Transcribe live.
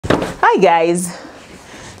Hi guys,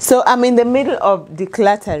 so I'm in the middle of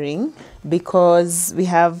decluttering because we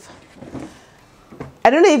have, I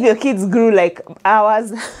don't know if your kids grew like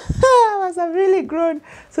ours. Ours have really grown,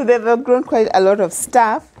 so they've grown quite a lot of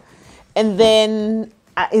stuff. And then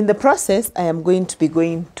in the process I am going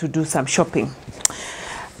to do some shopping.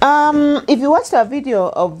 If you watched our video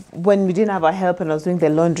of when we didn't have our help and I was doing the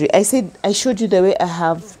laundry, I showed you the way I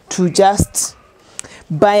have to just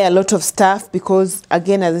buy a lot of stuff because,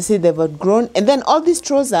 again, as I said, they've outgrown. And then all these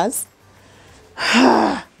trousers,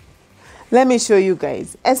 let me show you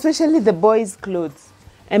guys, especially the boys' clothes.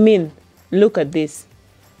 I mean, look at this.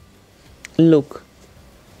 Look.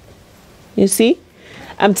 You see?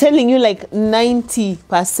 I'm telling you, like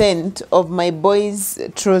 90% of my boys'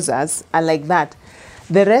 trousers are like that.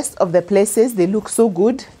 The rest of the places, they look so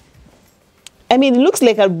good. I mean, it looks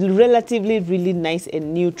like a relatively really nice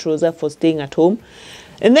and new trouser for staying at home.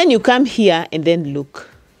 And then you come here and then look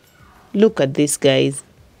at this, guys.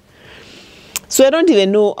 So I don't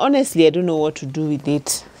even know, honestly, I don't know what to do with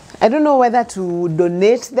it. I don't know whether to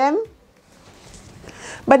donate them.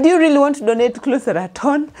 But do you really want to donate clothes that are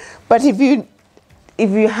torn? But if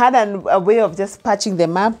you had a way of just patching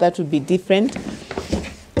them up, that would be different.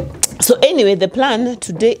 So anyway, the plan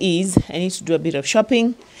today is I need to do a bit of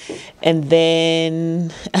shopping. And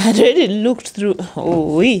then I had already looked through,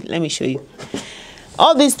 let me show you.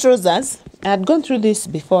 All these trousers, I had gone through this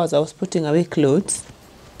before as I was putting away clothes.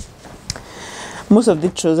 Most of the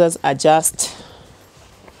trousers are just,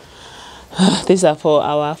 these are for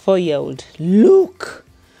our 4-year-old. Look,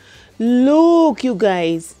 you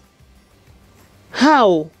guys.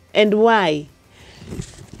 How and why?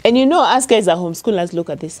 And you know, us guys are homeschoolers, look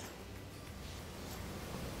at this.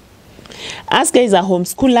 Us guys are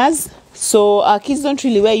homeschoolers, so our kids don't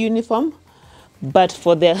really wear uniform, but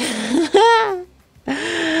for their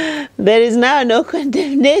there is now no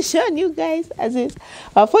condemnation, you guys, as is.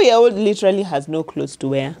 Our 4-year-old literally has no clothes to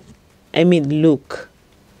wear. I mean, look.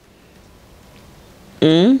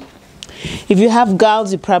 If you have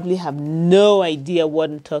girls, you probably have no idea what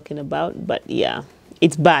I'm talking about, but yeah,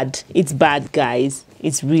 it's bad. It's bad, guys.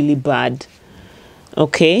 It's really bad.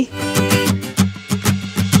 Okay?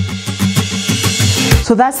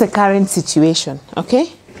 So that's the current situation,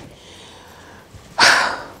 okay?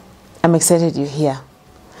 I'm excited you're here.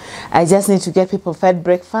 I just need to get people fed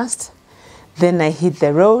breakfast. Then I hit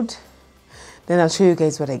the road. Then I'll show you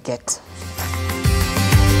guys what I get.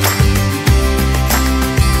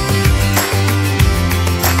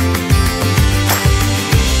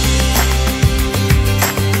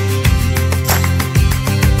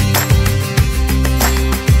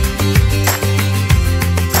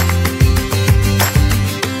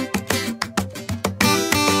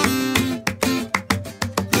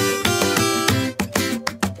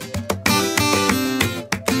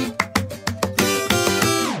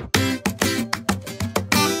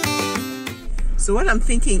 So what I'm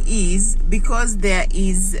thinking is, because there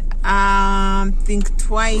is, I think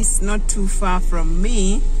twice, not too far from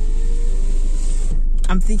me,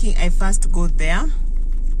 I'm thinking I first go there,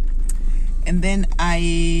 and then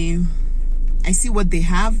I see what they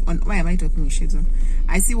have on, why am I talking with shades on?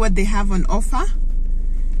 I see what they have on offer,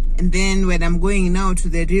 and then when I'm going now to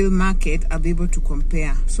the real market, I'll be able to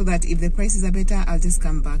compare, so that if the prices are better, I'll just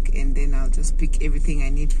come back and then I'll just pick everything I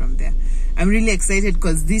need from there. I'm really excited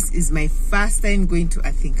because this is my first time going to,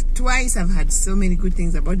 I think twice. I've had so many good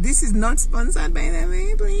things about this. Is not sponsored by the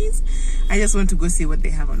way, please. I just want to go see what they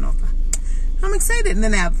have on offer. I'm excited. And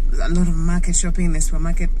then I have a lot of market shopping in the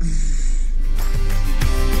supermarket.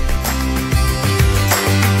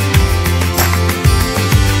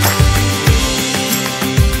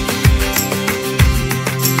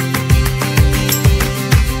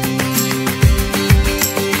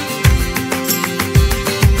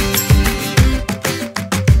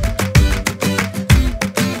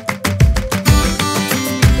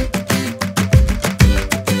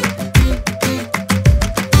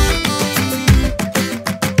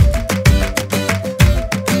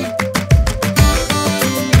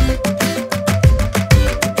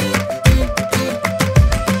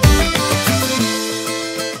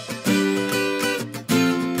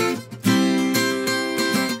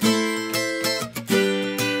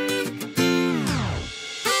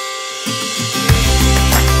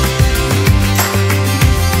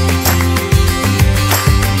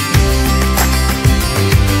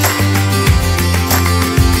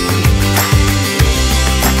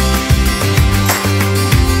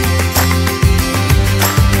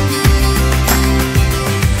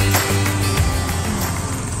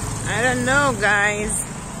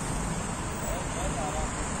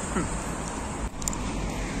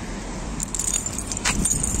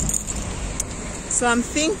 So I'm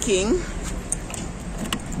thinking,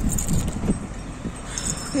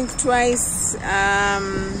 think twice.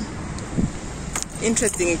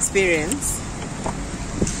 Interesting experience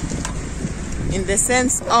in the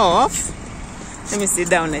sense of, let me sit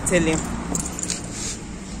down, I tell you.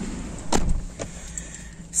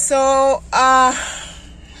 So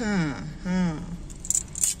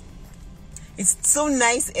it's so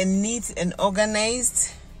nice and neat and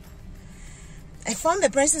organized. I found the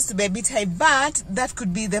prices to be a bit high, but that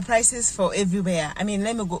could be the prices for everywhere. I mean,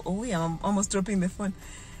 let me go. Oh, I'm almost dropping the phone.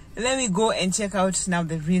 Let me go and check out now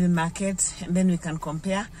the real market, and then we can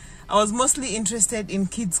compare. I was mostly interested in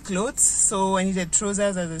kids' clothes, so I needed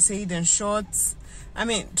trousers, as I said, and shorts. I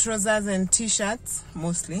mean, trousers and t-shirts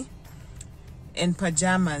mostly, and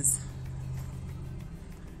pajamas.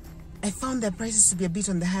 I found the prices to be a bit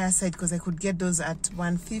on the higher side because I could get those at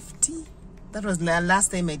 $150. That was the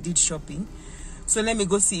last time I did shopping. So let me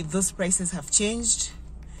go see if those prices have changed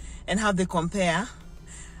and how they compare.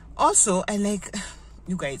 Also, I like,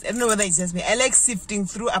 you guys, I don't know whether it's just me, I like sifting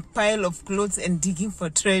through a pile of clothes and digging for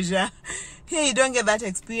treasure. Here you don't get that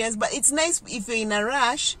experience, but it's nice if you're in a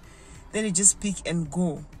rush, then you just pick and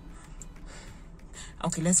go.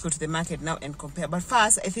 Okay, let's go to the market now and compare. But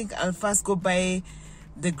first, I think I'll first go buy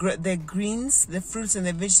the greens, the fruits and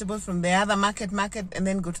the vegetables from the other market, and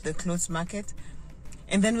then go to the clothes market.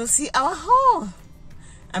 And then we'll see our haul.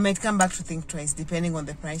 I might come back to think twice, depending on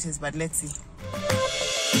the prices, but let's see.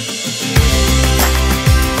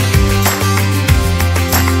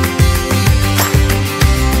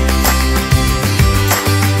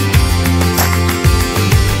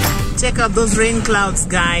 Check out those rain clouds,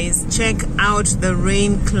 guys. Check out the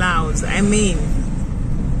rain clouds. I mean,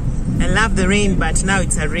 I love the rain, but now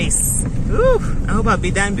it's a race. Ooh, I hope I'll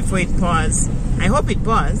be done before it pours. I hope it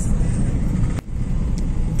pours.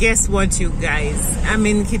 Guess what, you guys? I'm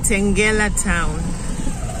in Kitengela town.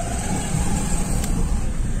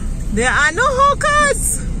 There are no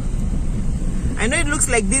hawkers. I know it looks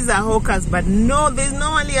like these are hawkers, but no, there's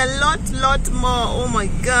normally a lot more. Oh my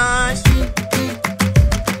gosh.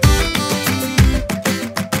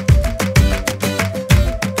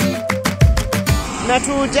 Na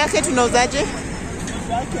tu jacket unauzaje?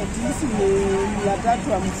 Jacket hizi ni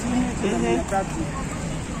 350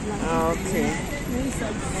 Okay.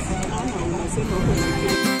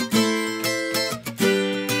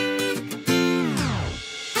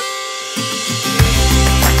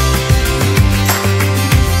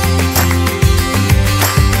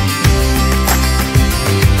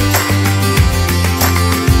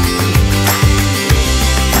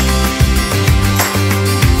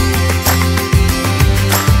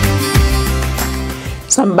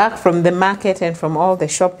 So I'm back from the market and from all the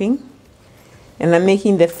shopping, and I'm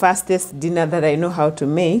making the fastest dinner that I know how to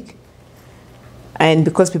make. And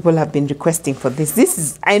because people have been requesting for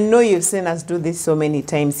this, I know you've seen us do this so many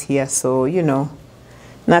times here, so you know,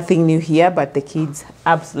 nothing new here, but the kids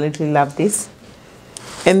absolutely love this.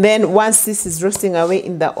 And then once this is roasting away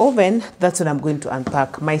in the oven, that's when I'm going to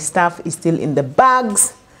unpack. My stuff is still in the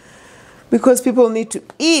bags because people need to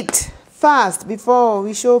eat fast before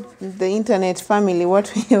we show the internet family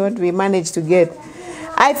what we managed to get.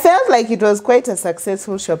 I felt like it was quite a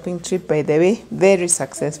successful shopping trip, by the way, very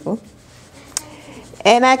successful,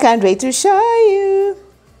 and I can't wait to show you.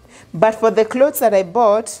 But for the clothes that I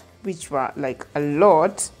bought, which were like a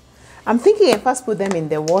lot, I'm thinking I first put them in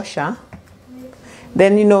the washer,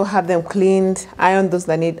 then, you know, have them cleaned, iron those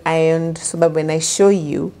that need ironed, so that when I show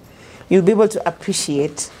you, you'll be able to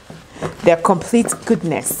appreciate their complete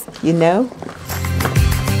goodness, you know.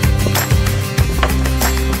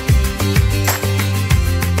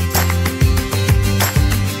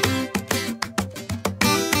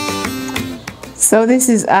 So this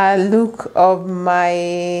is a look of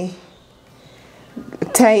my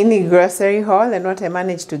tiny grocery haul and what I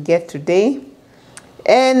managed to get today.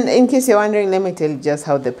 And in case you're wondering, let me tell you just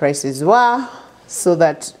how the prices were, so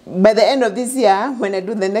that by the end of this year, when I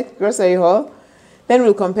do the next grocery haul, then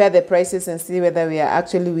we'll compare the prices and see whether we are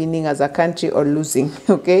actually winning as a country or losing,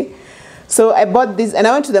 okay? So I bought this, and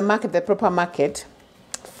I went to the market, the proper market,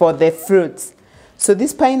 for the fruits. So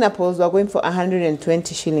these pineapples were going for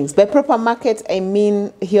 120 shillings. By proper market, I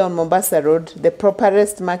mean here on Mombasa Road. The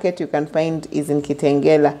properest market you can find is in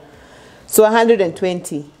Kitengela. So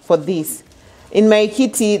 120 for this. In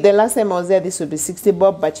Maikiti, the last time I was there, this would be 60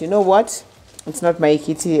 bob, but you know what? It's not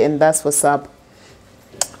Maikiti, and that's what's up.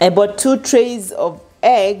 I bought 2 trays of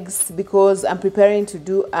eggs because I'm preparing to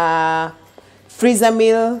do a freezer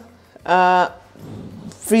meal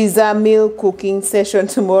cooking session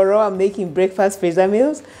tomorrow. I'm making breakfast freezer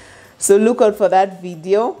meals, so look out for that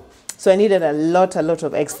video. So I needed a lot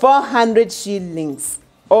of eggs. 400 shillings.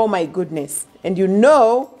 Oh my goodness. And you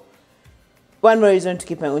know, one more reason to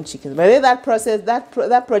keep my own chickens. But then that process,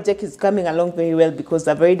 that project is coming along very well because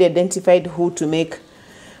I've already identified who to make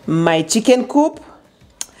my chicken coop.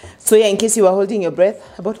 So yeah, in case you were holding your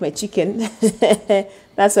breath about my chicken,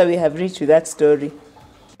 that's why we have reached with that story.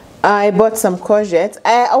 I bought some courgettes.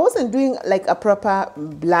 I wasn't doing like a proper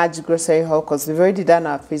large grocery haul because we've already done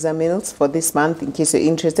our freezer meals for this month. In case you're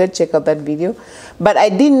interested, check out that video. But I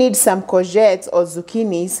did need some courgettes or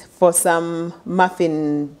zucchinis for some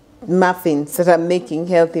muffins that I'm making,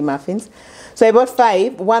 healthy muffins. So I bought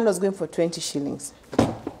 5. One was going for 20 shillings.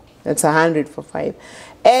 That's 100 for 5.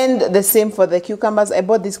 And the same for the cucumbers. I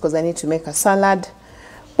bought this because I need to make a salad.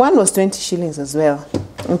 One was 20 shillings as well,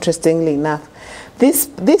 interestingly enough.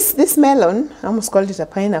 This melon, I almost called it a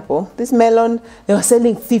pineapple. This melon, they were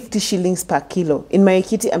selling 50 shillings per kilo. In my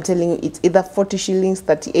kitty, I'm telling you, it's either 40 shillings,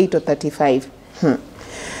 38 or 35.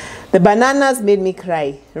 The bananas made me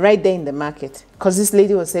cry right there in the market because this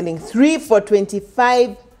lady was selling 3 for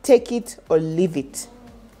 25. Take it or leave it.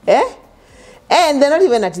 Eh? And they're not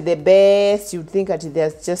even at the best. You'd think at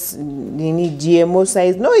there's just, you need GMO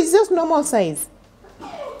size. No, it's just normal size.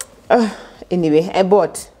 Anyway, I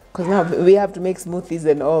bought, because now we have to make smoothies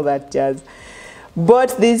and all that jazz.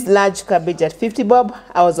 Bought this large cabbage at 50 bob.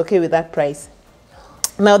 I was okay with that price.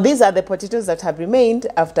 Now these are the potatoes that have remained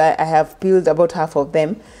after I have peeled about half of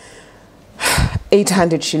them.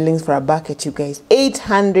 800 shillings for a bucket, you guys.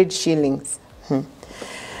 800 shillings.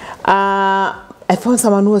 I found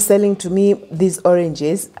someone who was selling to me these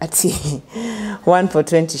oranges at 1 for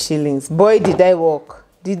 20 shillings. Boy, did I walk.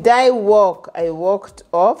 Did I walk? I walked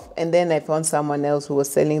off, and then I found someone else who was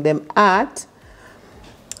selling them at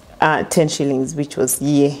 10 shillings, which was,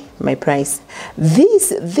 yeah, my price.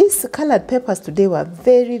 These colored peppers today were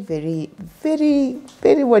very,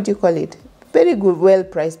 what do you call it? Very good, well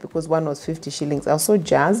priced, because one was 50 shillings. I was so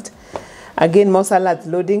jazzed. Again, more salads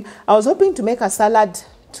loading. I was hoping to make a salad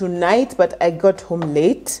tonight, but I got home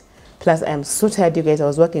late. Plus, I am so tired, you guys. I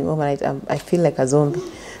was working overnight. I feel like a zombie.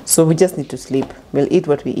 So we just need to sleep. We'll eat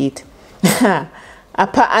what we eat. An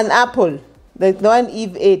apple. The one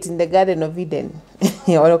Eve ate in the Garden of Eden.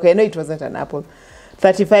 Okay, no, it wasn't an apple.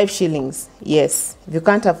 35 shillings. Yes. If you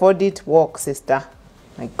can't afford it, walk, sister.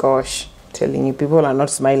 My gosh. I'm telling you, people are not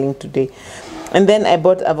smiling today. And then I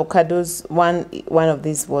bought avocados. One of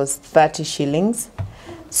these was 30 shillings.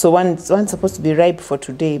 So one's supposed to be ripe for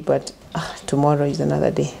today, but tomorrow is another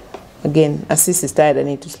day. Again, as sis is tired, I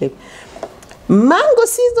need to sleep. Mango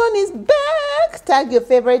season is back. Tag your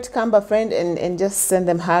favorite Kamba friend and just send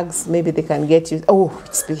them hugs. Maybe they can get you. Oh,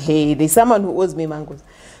 hey, there's someone who owes me mangoes.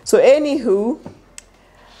 So anywho,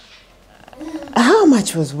 how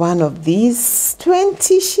much was one of these?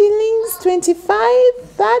 20 shillings, 25,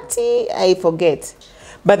 30, I forget.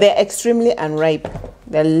 But they're extremely unripe.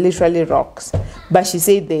 They're literally rocks. But she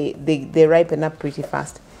said they ripen up pretty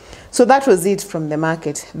fast. So that was it from the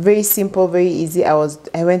market. Very simple, very easy. I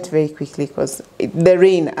went very quickly because the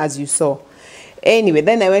rain, as you saw. Anyway,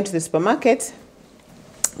 then I went to the supermarket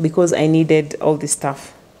because I needed all this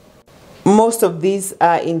stuff. Most of these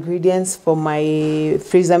are ingredients for my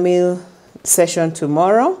freezer meal session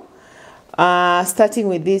tomorrow. Starting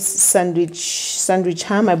with this sandwich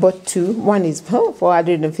ham, I bought 2. One is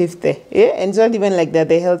 450. Yeah, and it's not even like they're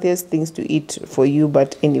the healthiest things to eat for you,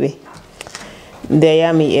 but anyway. They're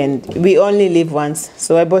yummy and we only live once.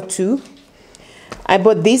 So I bought 2. I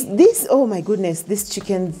bought this, oh my goodness, these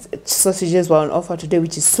chicken sausages were on offer today,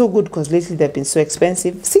 which is so good because lately they've been so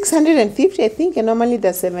expensive. 650, I think, and normally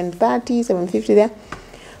they're 730, 750 there.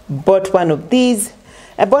 Bought one of these.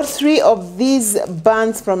 I bought 3 of these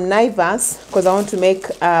buns from Naivas because I want to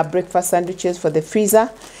make breakfast sandwiches for the freezer.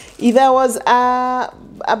 If I was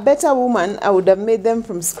a better woman, I would have made them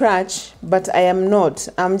from scratch, but I am not.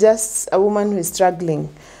 I'm just a woman who is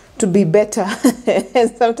struggling to be better.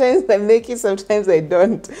 And sometimes I make it, sometimes I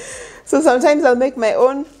don't. So sometimes I'll make my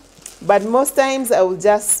own, but most times I will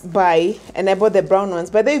just buy, and I bought the brown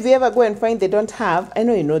ones. But then if you ever go and find they don't have, I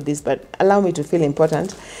know you know this, but allow me to feel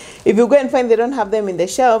important. If you go and find they don't have them in the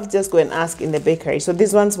shelf, just go and ask in the bakery. So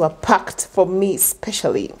these ones were packed for me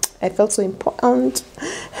especially. I felt so important.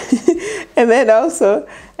 And then also,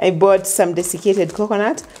 I bought some desiccated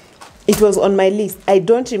coconut. It was on my list. I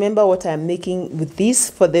don't remember what I'm making with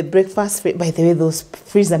this for the breakfast. By the way, those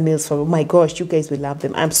freezer meals, oh my gosh, you guys will love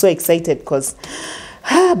them. I'm so excited because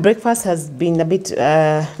breakfast has been a bit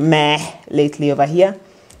meh lately over here.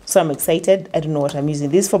 So I'm excited. I don't know what I'm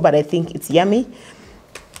using this for, but I think it's yummy.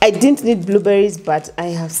 I didn't need blueberries, but I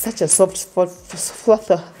have such a soft spot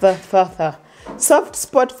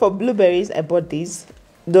for blueberries. I bought these.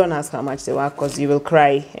 Don't ask how much they were because you will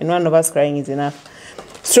cry, and one of us crying is enough.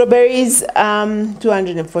 Strawberries,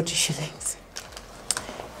 240 shillings.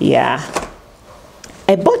 Yeah,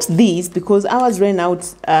 I bought these because ours ran out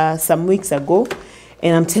some weeks ago,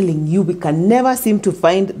 and I'm telling you, we can never seem to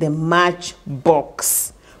find the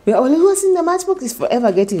matchbox. We are always in the matchbox, is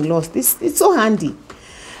forever getting lost. It's so handy.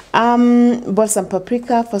 Bought some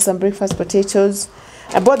paprika for some breakfast potatoes.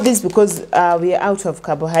 I bought this because we are out of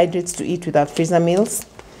carbohydrates to eat with our freezer meals.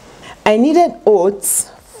 I needed oats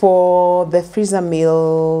for the freezer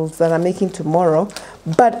meals that I'm making tomorrow,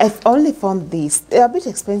 but I've only found these. They're a bit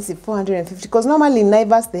expensive, 450, because normally in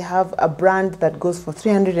Naivas they have a brand that goes for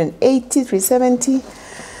 380, 370.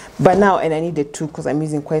 But now, and I needed two because I'm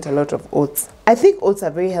using quite a lot of oats. I think oats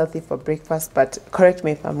are very healthy for breakfast, but correct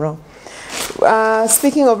me if I'm wrong.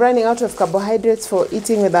 Speaking of running out of carbohydrates for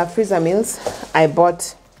eating with our freezer meals, I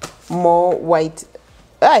bought more white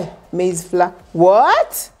maize flour.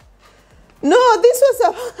 What? No, this was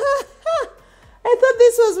a I thought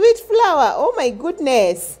this was wheat flour. Oh my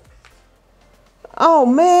goodness. Oh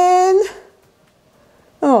man.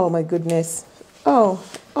 Oh my goodness. Oh,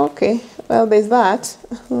 okay. Well, there's that.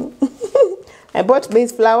 I bought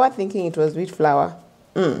maize flour thinking it was wheat flour.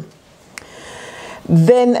 Then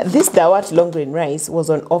this Dawat long grain rice was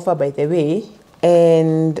on offer, by the way,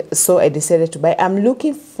 and so I decided to buy. I'm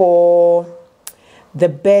looking for the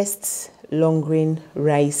best long grain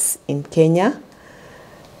rice in Kenya.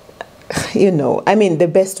 You know, I mean, the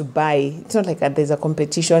best to buy. It's not like there's a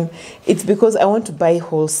competition. It's because I want to buy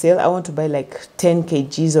wholesale. I want to buy like 10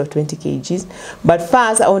 kgs or 20 kgs. But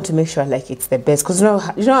first, I want to make sure like it's the best. Because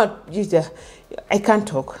I can't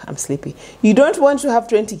talk. I'm sleepy. You don't want to have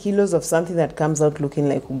 20 kilos of something that comes out looking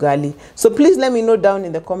like ugali. So please let me know down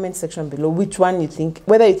in the comment section below which one you think,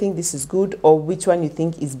 whether you think this is good or which one you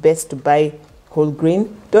think is best to buy whole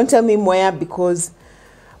grain. Don't tell me Moya, because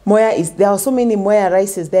there are so many Moya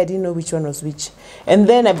rices there. I didn't know which one was which. And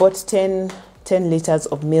then I bought 10 liters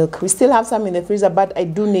of milk. We still have some in the freezer, but I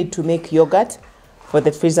do need to make yogurt for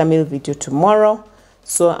the freezer meal video tomorrow.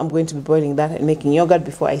 So I'm going to be boiling that and making yogurt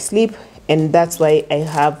before I sleep. And that's why I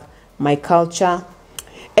have my culture.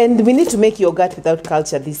 And we need to make yogurt without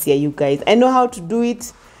culture this year, you guys. I know how to do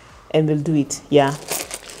it, and we'll do it. Yeah.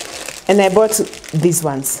 And I bought these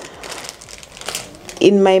ones.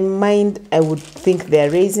 In my mind, I would think they're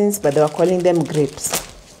raisins, but they were calling them grapes.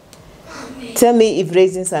 Tell me if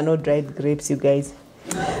raisins are not dried grapes, you guys.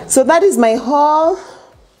 So that is my haul.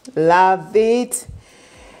 Love it.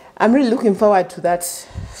 I'm really looking forward to that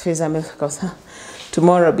freezer milk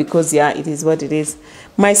tomorrow, because yeah, it is what it is.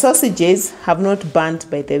 My sausages have not burnt,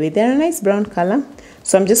 by the way. They're a nice brown color.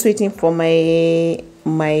 So I'm just waiting for my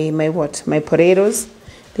potatoes.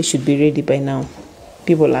 They should be ready by now.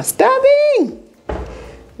 People are starving.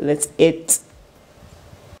 Let's eat.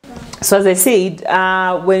 So as I said,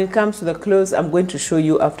 when it comes to the clothes, I'm going to show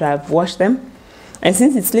you after I've washed them. And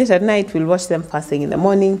since it's late at night, we'll wash them first thing in the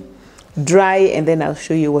morning, dry, and then I'll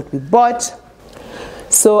show you what we bought.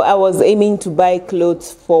 So I was aiming to buy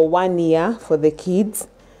clothes for 1 year for the kids.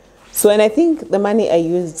 So, and I think the money I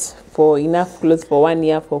used for enough clothes for 1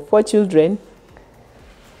 year for 4 children,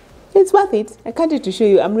 it's worth it. I can't wait to show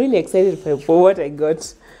you. I'm really excited for what I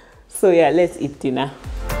got. So yeah, let's eat dinner.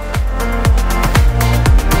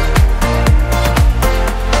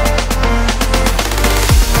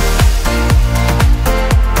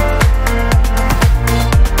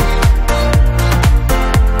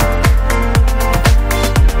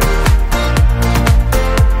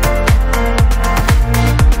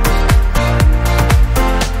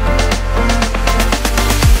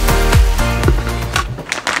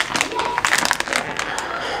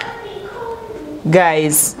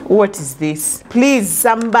 Guys, what is this? Please,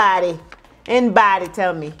 somebody, anybody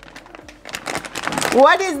tell me.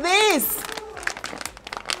 What is this?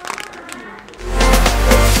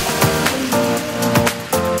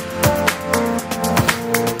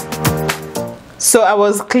 So I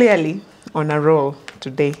was clearly on a roll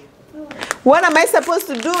today. What am I supposed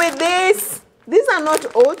to do with this? These are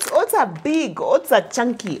not oats. Oats are big. Oats are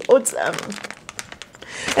chunky. Oats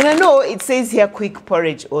and I know it says here quick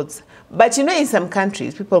porridge oats. But you know, in some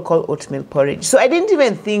countries, people call oatmeal porridge. So I didn't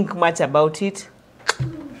even think much about it.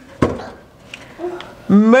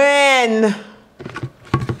 Man.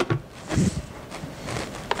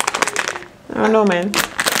 I don't know, man.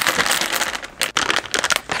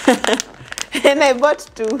 And I bought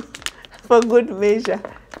 2 for good measure.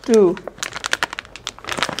 2.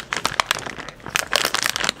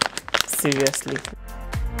 Seriously.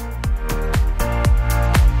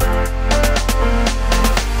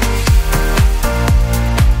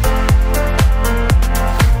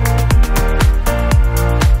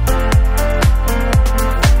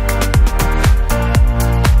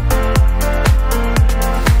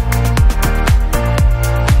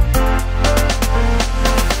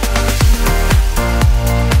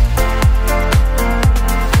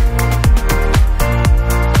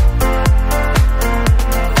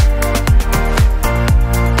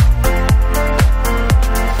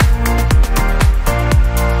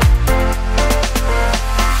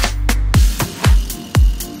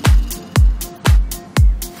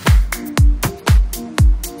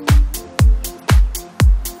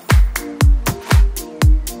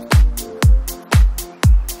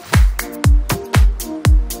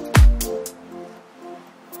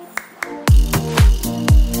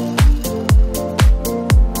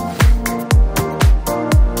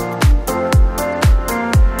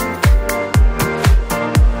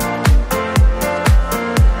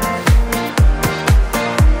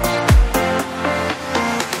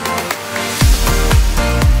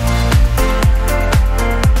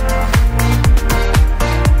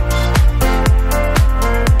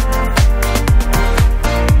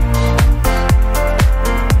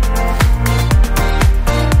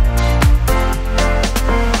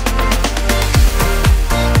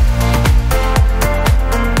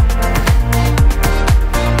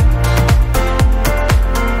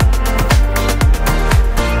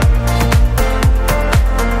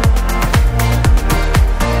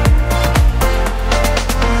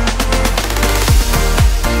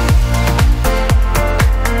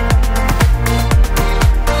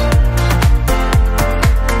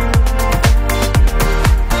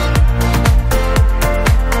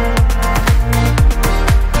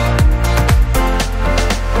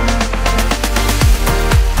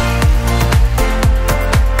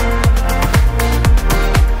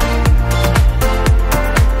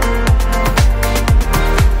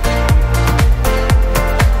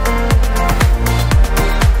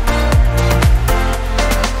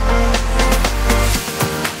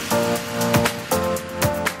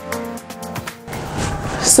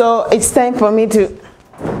 So it's time for me to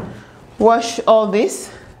wash all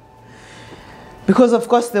this, because of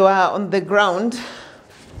course they were on the ground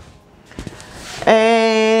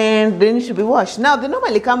and they need to be washed. Now they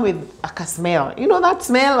normally come with a smell, you know, that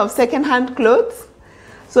smell of second-hand clothes.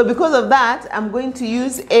 So because of that, I'm going to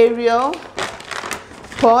use Ariel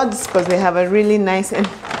pods, because they have a really nice, and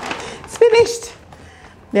it's finished.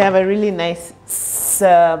 They have a really nice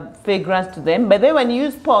fragrance to them. But then when you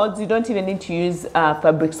use pods, you don't even need to use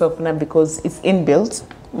fabric softener because it's inbuilt,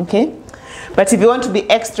 okay? But if you want to be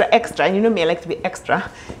extra, and you know me, I like to be extra,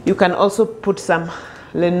 you can also put some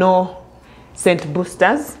Lenore scent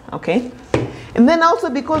boosters, okay? And then also,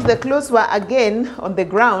 because the clothes were again on the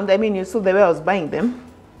ground, I mean, you saw the way I was buying them,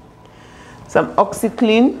 some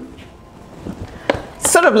OxyClean,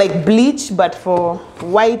 sort of like bleach, but for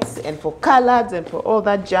whites and for colors and for all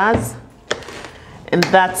that jazz. And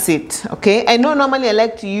that's it, okay? I know normally I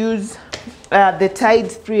like to use the Tide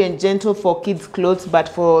Free and Gentle for kids clothes, but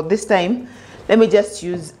for this time, let me just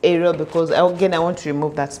use Ariel, because again, I want to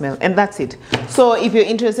remove that smell, and that's it. So if you're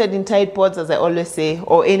interested in Tide pods, as I always say,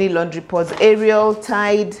 or any laundry pods, Ariel,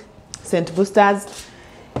 Tide, scent boosters,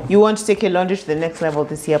 you want to take your laundry to the next level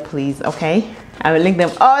this year, please, okay? I will link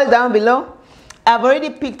them all down below. I've already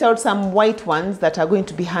picked out some white ones that are going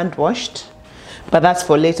to be hand washed, but that's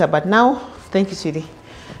for later. But now, thank you, sweetie.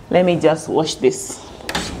 Let me just wash this.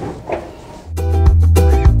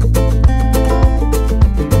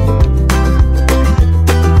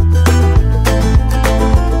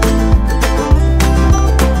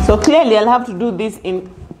 So clearly I'll have to do this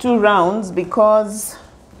in 2 rounds because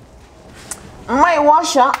my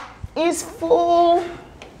washer is full.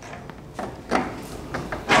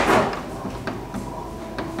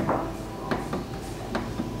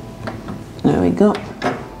 There we go.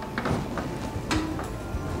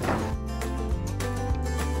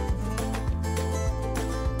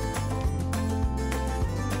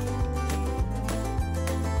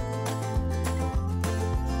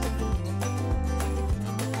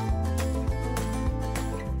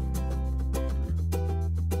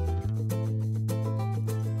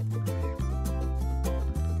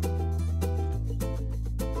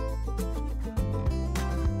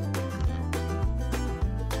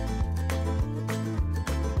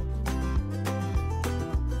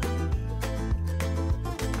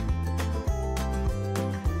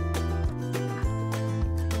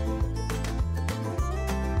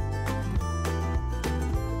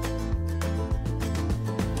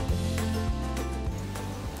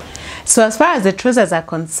 So as far as the trousers are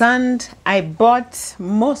concerned, I bought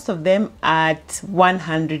most of them at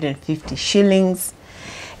 150 shillings,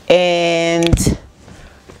 and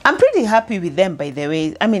I'm pretty happy with them, by the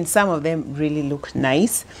way. I mean, some of them really look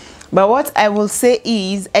nice, but what I will say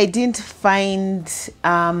is I didn't find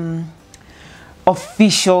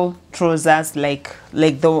official trousers like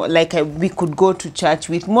we could go to church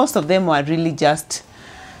with. Most of them were really just,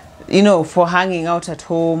 you know, for hanging out at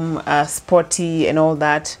home, sporty and all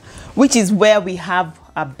that, which is where we have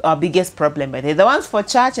our biggest problem. But the ones for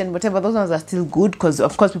church and whatever, those ones are still good, because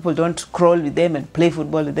of course people don't crawl with them and play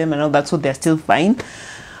football with them and all that, so they're still fine.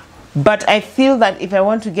 But I feel that if I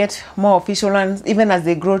want to get more official ones, even as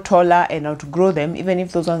they grow taller and outgrow them, even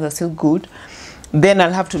if those ones are still good, then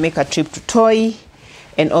I'll have to make a trip to Toy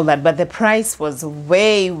and all that. But the price was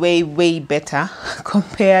way, way, way better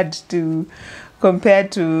compared to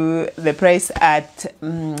the price at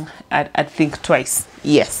Think Twice.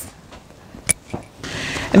 Yes.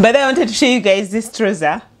 And by the way, I wanted to show you guys this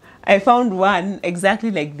trouser. I found one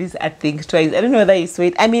exactly like this at Think Twice. I don't know whether you saw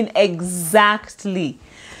it. I mean, exactly.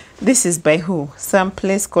 This is by who? Some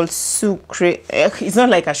place called Sucre. It's not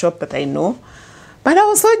like a shop that I know, but I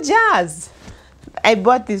was so jazzed. I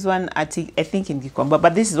bought this one at, I think, in Gikomba,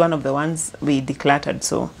 but this is one of the ones we decluttered.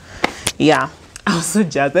 So yeah, I was so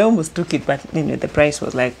jazzed. I almost took it, but you know, the price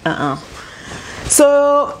was like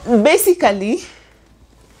So basically,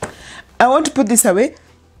 I want to put this away.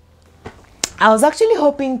 I was actually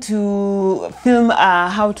hoping to film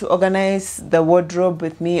how to organize the wardrobe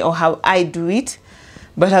with me, or how I do it,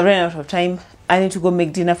 but I've run out of time. I need to go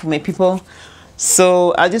make dinner for my people,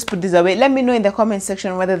 so I'll just put this away. Let me know in the comment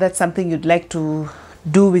section whether that's something you'd like to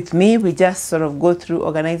do with me. We just sort of go through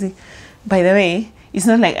organizing. By the way, it's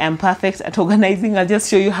not like I'm perfect at organizing. I'll just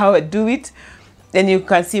show you how I do it, then you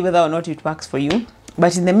can see whether or not it works for you.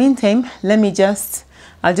 But in the meantime,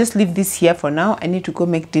 I'll just leave this here for now. I need to go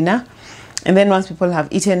make dinner. And then once people have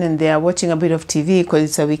eaten and they are watching a bit of TV because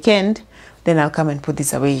it's a weekend, then I'll come and put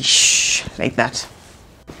this away, shh, like that.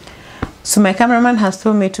 So my cameraman has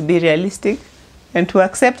told me to be realistic. and to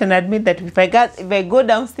accept and admit that if I go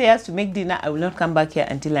downstairs to make dinner, I will not come back here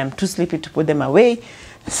until I'm too sleepy to put them away.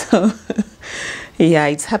 So yeah,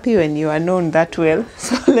 it's happy when you are known that well.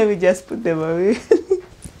 So let me just put them away.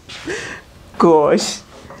 Gosh.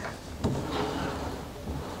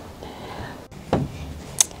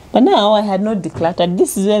 But now I had not decluttered.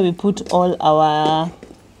 This is where we put all our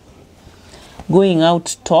going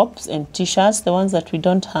out tops and t-shirts, the ones that we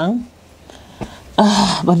don't hang.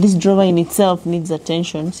 But this drawer in itself needs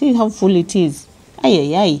attention. See how full it is.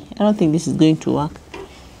 I don't think this is going to work.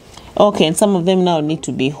 Okay, and some of them now need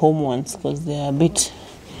to be home ones because they're a bit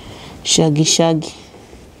shaggy.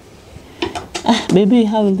 Baby,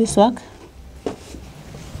 how will this work?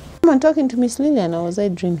 I'm talking to Miss Lillian, or was I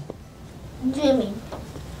dreaming? Dreaming.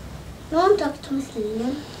 No one talked to Miss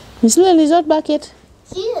Lillian. Miss Lillian is not back yet.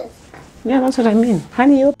 She is. Yeah, that's what I mean.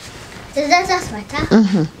 Honey, you. Is that a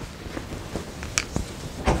sweater?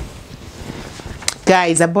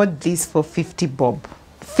 Guys, I bought this for 50 bob.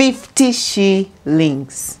 50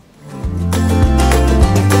 shillings.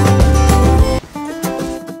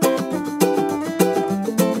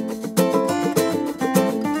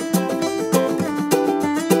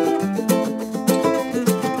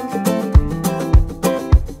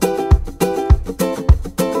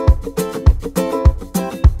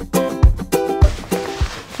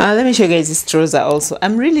 Let me show you guys this trouser also.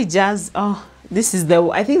 I'm really jazzed. Oh, this is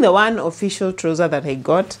I think the one official trouser that I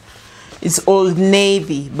got. It's Old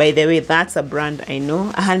Navy, by the way. That's a brand I know.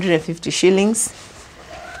 150 shillings,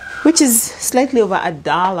 which is slightly over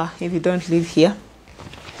 $1 if you don't live here.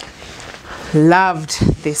 Loved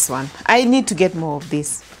this one. I need to get more of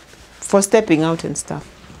this for stepping out and stuff.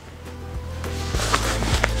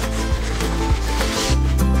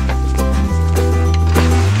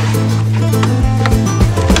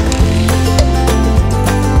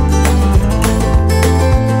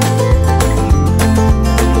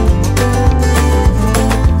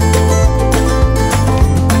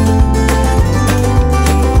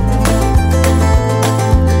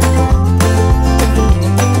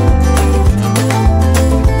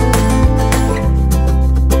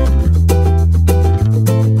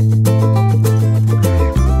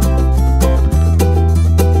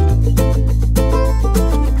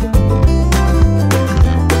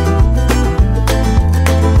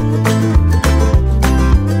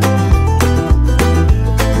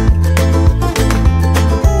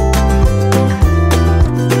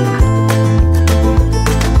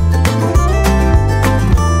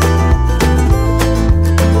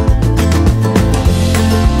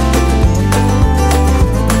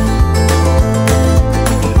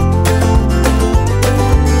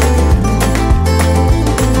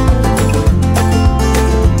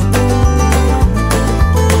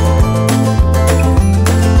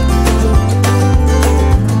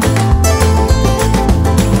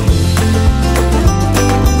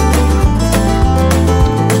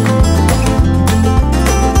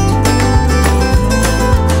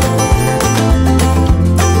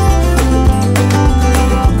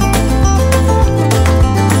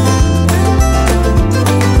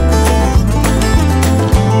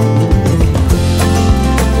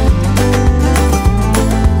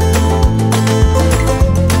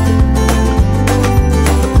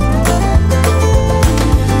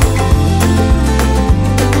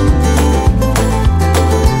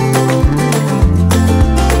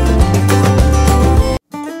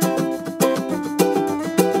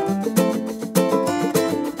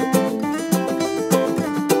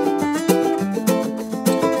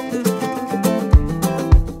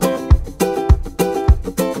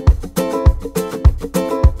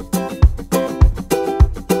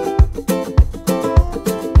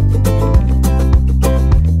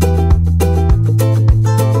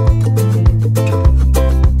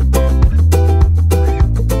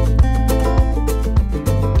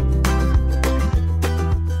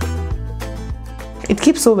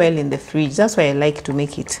 So well in the fridge. That's why I like to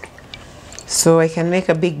make it, so I can make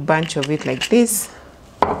a big bunch of it like this,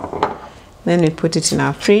 then we put it in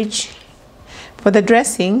our fridge. For the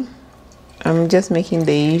dressing, I'm just making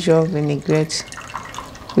the usual vinaigrette,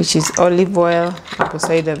 which is olive oil, apple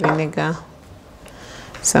cider vinegar,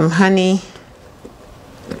 some honey,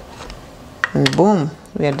 and boom,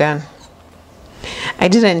 we are done. I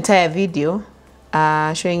did an entire video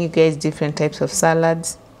showing you guys different types of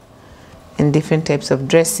salads and different types of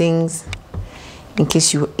dressings. In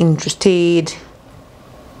case you're interested,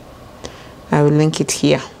 I will link it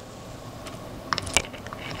here.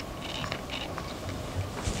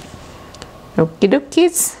 Okie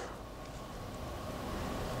dokies.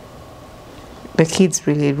 The kids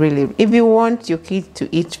really, if you want your kids to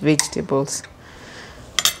eat vegetables,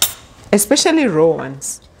 especially raw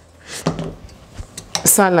ones.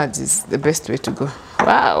 Salad is the best way to go.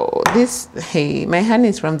 Wow, this, hey, my honey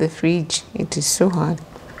is from the fridge. It is so hard.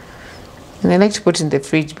 And I like to put in the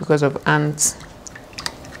fridge because of ants.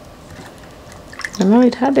 I know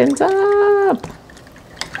it hardens up.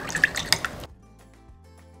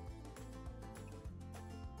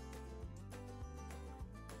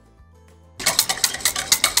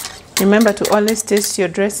 Remember to always taste your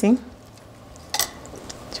dressing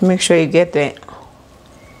to make sure you get the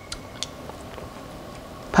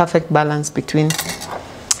perfect balance between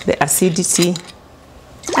the acidity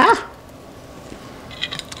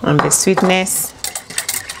and the sweetness.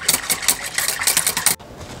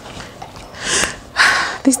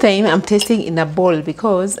 This time I'm tasting in a bowl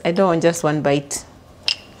because I don't want just one bite.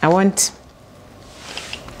 I want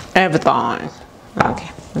everything. Okay,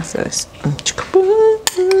 let's do this.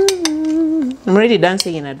 I'm already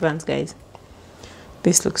dancing in advance, guys.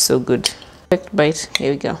 This looks so good. Perfect bite.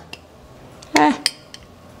 Here we go.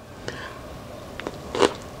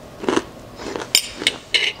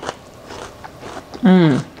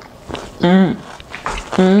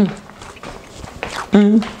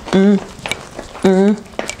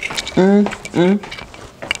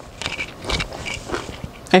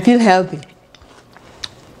 I feel healthy.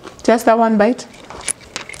 Just that one bite.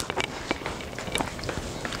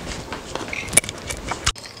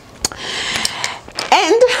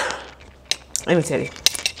 And let me tell you,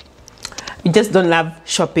 we just don't love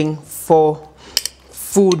shopping for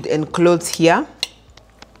food and clothes here.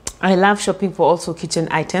 I love shopping for also kitchen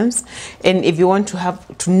items. And if you want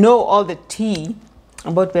to know all the tea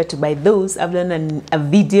about where to buy those, I've done a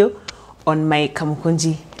video on my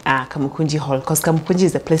Kamukunji haul, because Kamukunji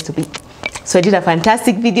is the place to be. So I did a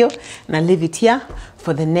fantastic video, and I'll leave it here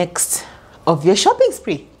for the next of your shopping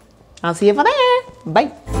spree. I'll see you over there.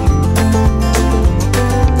 Bye.